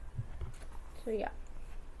So yeah.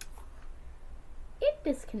 It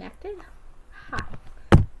disconnected. Hi.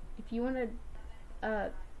 If you want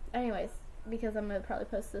to, anyways, because I'm going to probably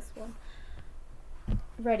post this one.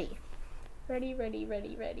 Ready.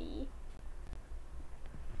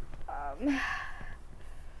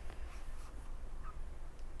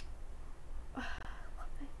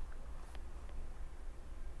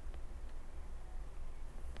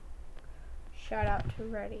 Shout out to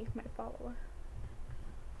Reddie, my follower.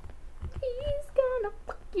 He's gonna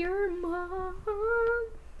fuck your mom.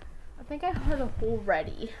 I think I heard a whole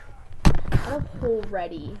Reddie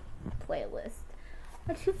playlist.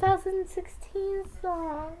 My 2016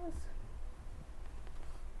 songs.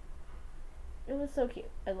 It was so cute.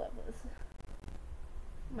 I love this.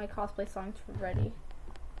 My cosplay songs for Reddie.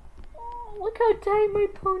 Oh, look how tight my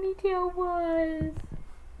ponytail was.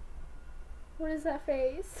 What is that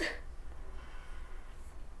face?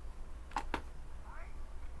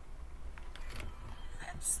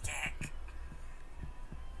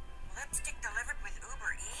 Lipstick delivered with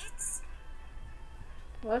Uber Eats?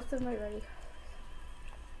 Most of my Reddie.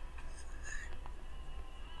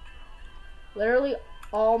 Literally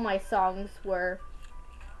all my songs were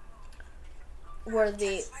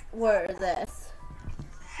this.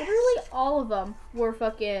 Literally all of them were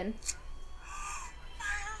fucking.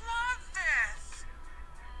 I love this.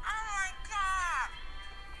 Oh my god.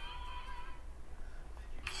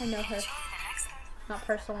 I know her. Not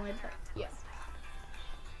personally, but yeah.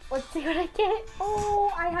 Let's see what I get.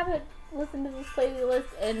 Oh, I haven't listened to this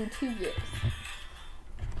playlist in 2 years.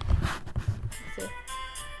 Let's see.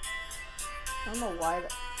 I don't know why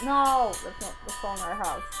that. No, that's not the song I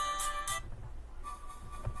have.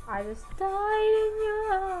 I just died in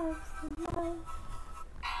your arms tonight.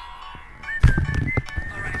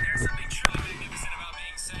 Alright, there's something truly magnificent about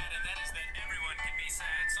being sad, and that is that everyone can be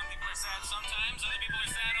sad. Some people are sad sometimes, other people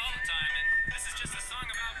are sad all the time, and this is just a song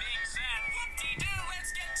about being sad. Whoop-dee-doo,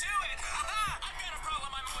 let's get to it! Ha-ha! I've got a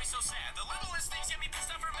problem, I'm always so sad. The littlest things get me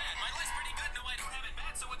pissed off or mad. My life's pretty good, no I don't have it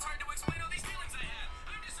bad, so it's hard to explain all these feelings I have.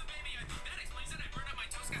 I'm just a baby, I think that explains it. I burned up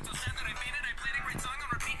my toast, got so sad that I fainted. I played a great song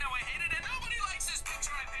on repeat, now I hate it, and nobody likes this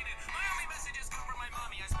picture I painted. My only messages come from my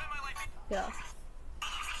mommy. I spent my life Yeah.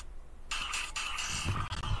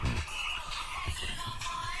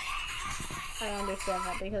 I understand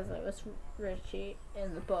that because it was Richie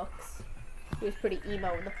in the books. He was pretty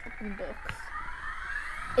emo in the fucking books.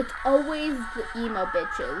 It's always the emo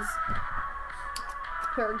bitches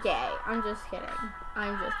who are gay. I'm just kidding.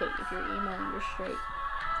 If you're emo, you're straight.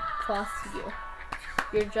 Plus you.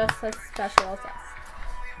 You're just as special as us.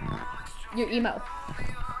 You're emo.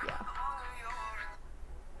 Yeah.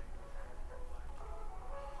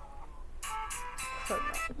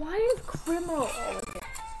 Criminal. Why is criminal always here?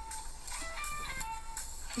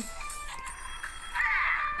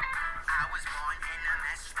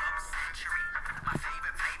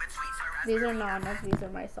 These are Nana's, these are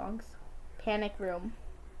my songs. Panic Room.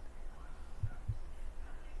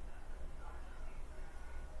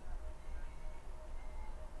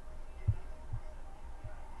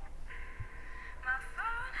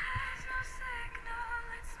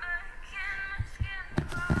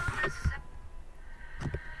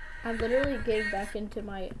 I'm literally getting back into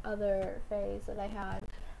my other phase that I had.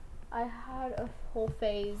 I had a whole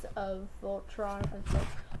phase of Voltron and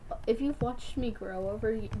stuff. If you've watched me grow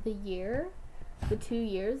over the 2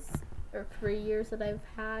 years or 3 years that I've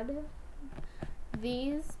had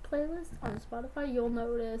these playlists on Spotify, you'll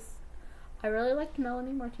notice I really liked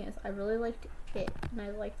Melanie Martinez. I really liked It, and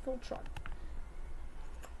I liked Voltron.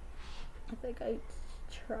 I think I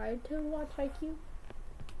tried to watch IQ.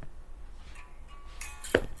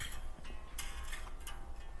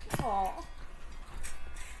 Aww.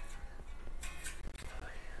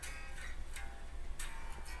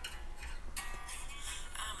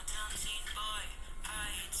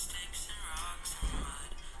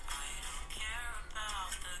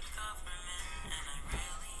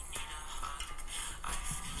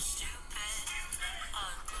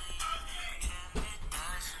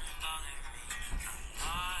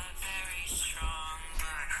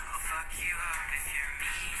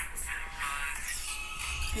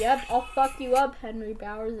 Yep, I'll fuck you up, Henry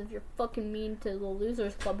Bowers, if you're fucking mean to the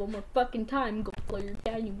Losers Club one more fucking time. Go blow your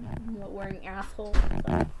dad, you wearing asshole.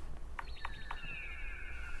 So.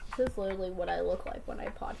 This is literally what I look like when I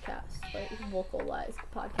podcast, like vocalize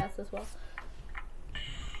podcast as well.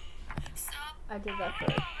 I did that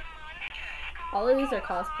for all of these are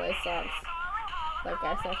cosplay songs, like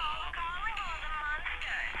I said.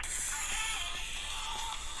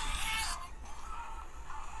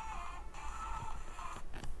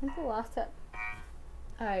 I think the last time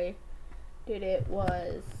I did it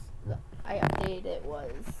was I made it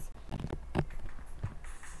was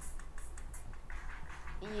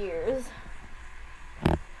years.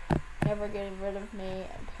 Never Getting Rid of Me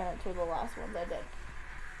and Parents were the last ones I did.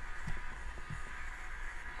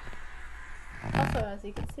 Also, as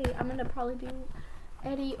you can see, I'm gonna probably do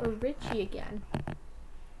Eddie or Richie again.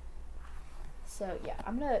 So yeah,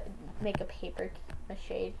 I'm gonna make a paper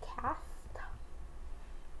mache cast.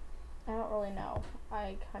 I don't really know.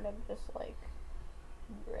 I kind of just like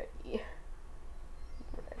Ready.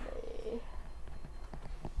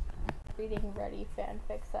 Reading Reddie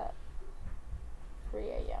fanfics at 3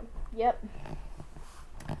 a.m. Yep.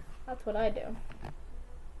 That's what I do.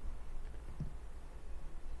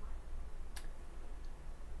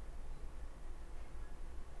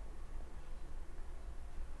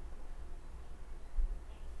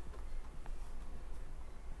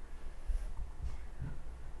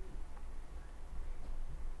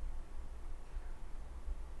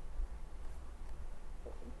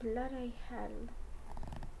 Bloody hell.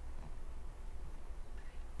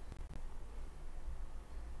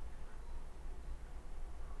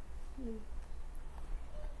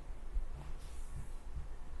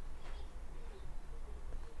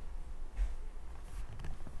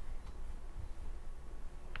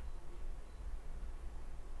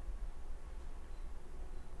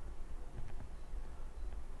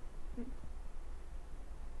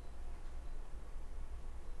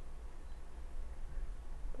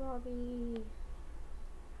 Bobby.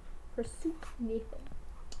 For soup, Nathan.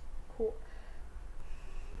 Cool.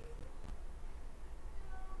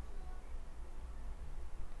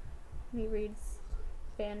 He reads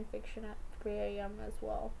fan fiction at 3 a.m. as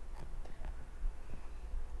well.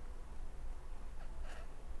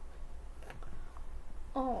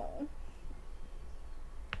 Oh.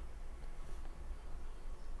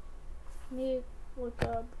 Let me look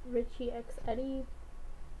up Richie X Eddie.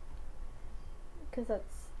 Because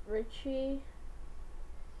that's Richie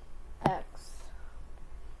X.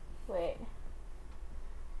 Wait.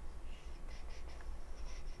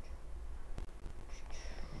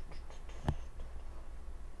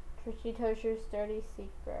 Richie Tozier's Dirty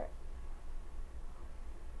Secret.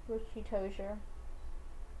 Richie Tozier.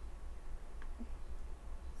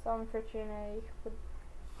 Songs Richie and Eddie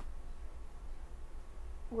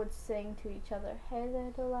would sing to each other. Hey there,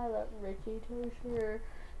 Delilah. Richie Tozier.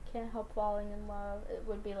 Can't help falling in love. It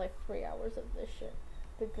would be like 3 hours of this shit.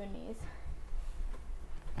 The Goonies.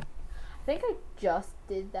 I think I just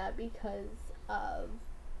did that because of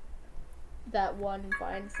that one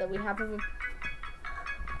Vines that we haven't.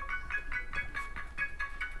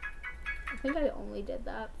 I think I only did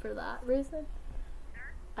that for that reason.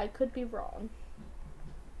 I could be wrong.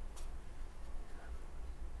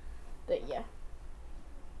 But yeah.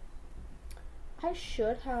 I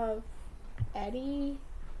should have Eddie.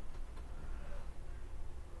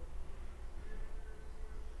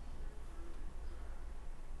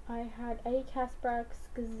 I had Eddie Kaspbrak's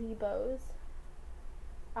Gazebos.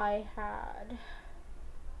 I had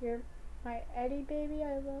You're My Eddie Baby,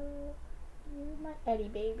 I love You're My Eddie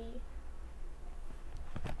Baby.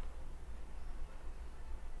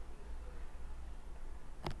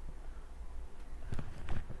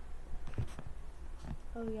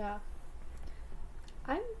 Oh yeah.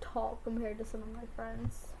 I'm tall compared to some of my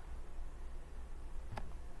friends.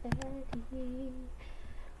 Eddie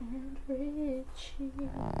and Richie.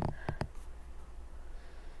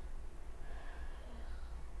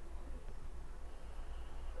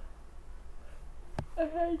 I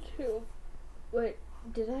had two. Wait,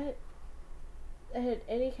 did I had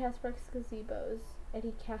Eddie Kaspbrak's Gazebos.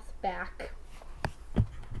 Eddie Kaspbrak.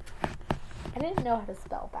 I didn't know how to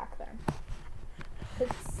spell back then.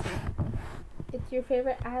 It's your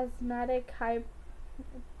favorite asthmatic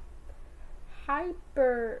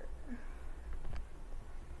hyper.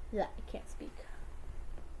 Yeah, I can't speak.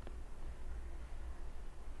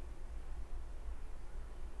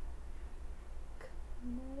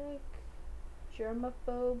 Kinetic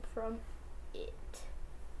germaphobe from It.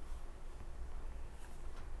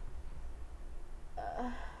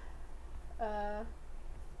 Let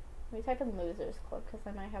me type in Losers Club because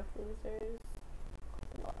I might have Losers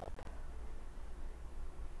Club.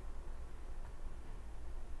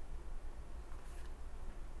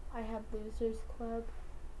 I have Losers Club.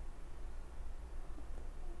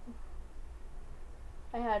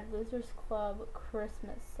 I had Losers Club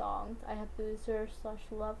Christmas songs. I have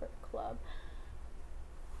Loser/Lover Club.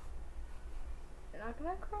 You're not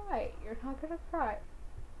gonna cry. You're not gonna cry.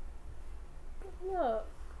 But look.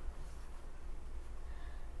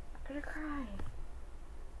 I'm not gonna cry.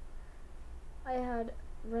 I had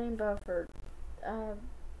Rainbow for, I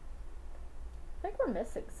think we're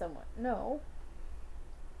missing someone. No.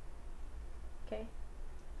 Okay.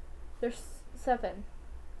 There's 7.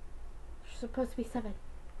 There's supposed to be 7.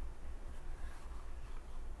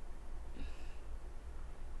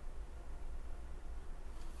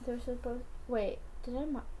 There's supposed. Wait, did I?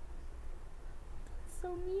 That's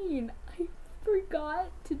so mean. I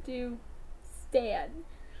forgot to do Stan.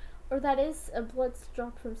 Or that is a blood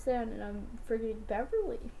dropped from Stan, and I'm forgetting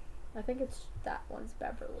Beverly. I think it's that one's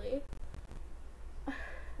Beverly.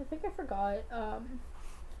 I think I forgot.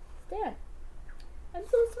 Stan. I'm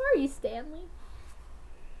so sorry, Stanley.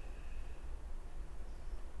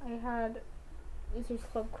 I had Losers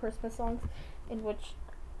Club Christmas songs in which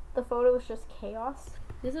the photo was just chaos.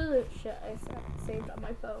 This is the shit I saved on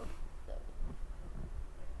my phone.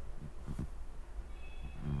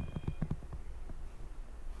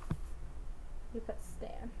 You put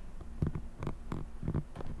Stan.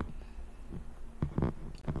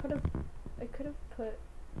 I could have put.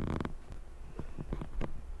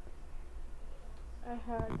 I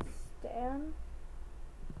had Stan.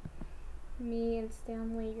 Me and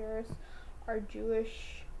Stanley, yours are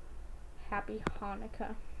Jewish. Happy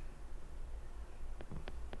Hanukkah.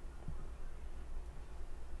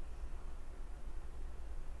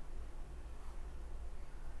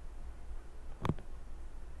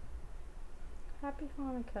 Happy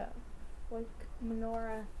Hanukkah. Like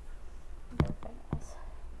menorah and everything else.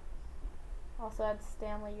 Also had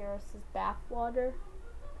Stanley Uris's bathwater.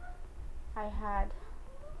 I had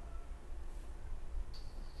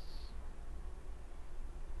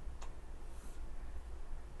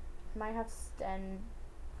might have Stenbrough.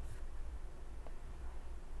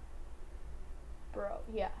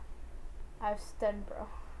 Yeah. I have Stenbrough.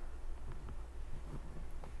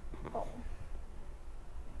 Oh.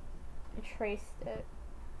 I traced it.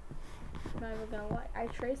 I'm not even gonna lie. I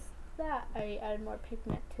traced that. I added more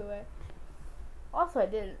pigment to it. Also, I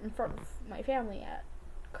did it in front of my family at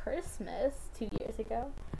Christmas 2 years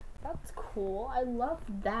ago. That's cool. I love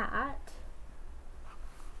that.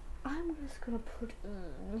 I'm just gonna put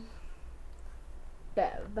in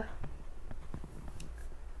Bev.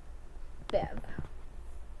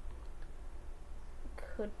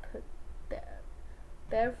 Could put Bev.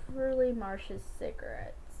 Beverly Marsh's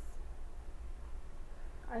cigarettes.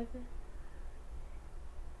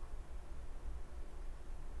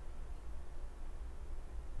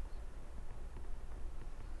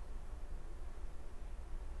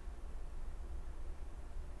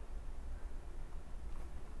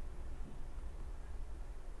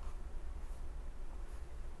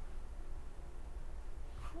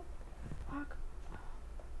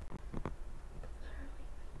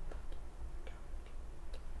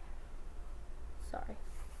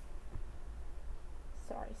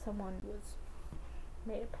 Sorry, someone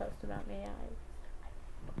made a post about me. I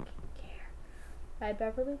don't care. I had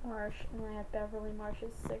Beverly Marsh, and I had Beverly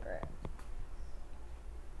Marsh's cigarette.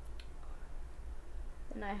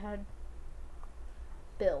 And I had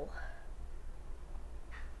Bill.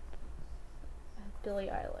 I have Billie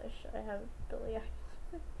Eilish. I have Billie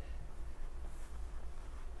Eilish.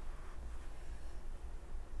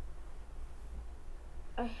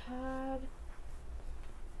 I had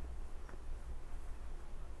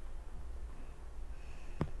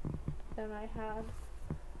then I had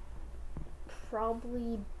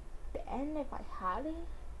probably Ben if I had it.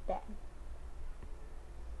 Ben.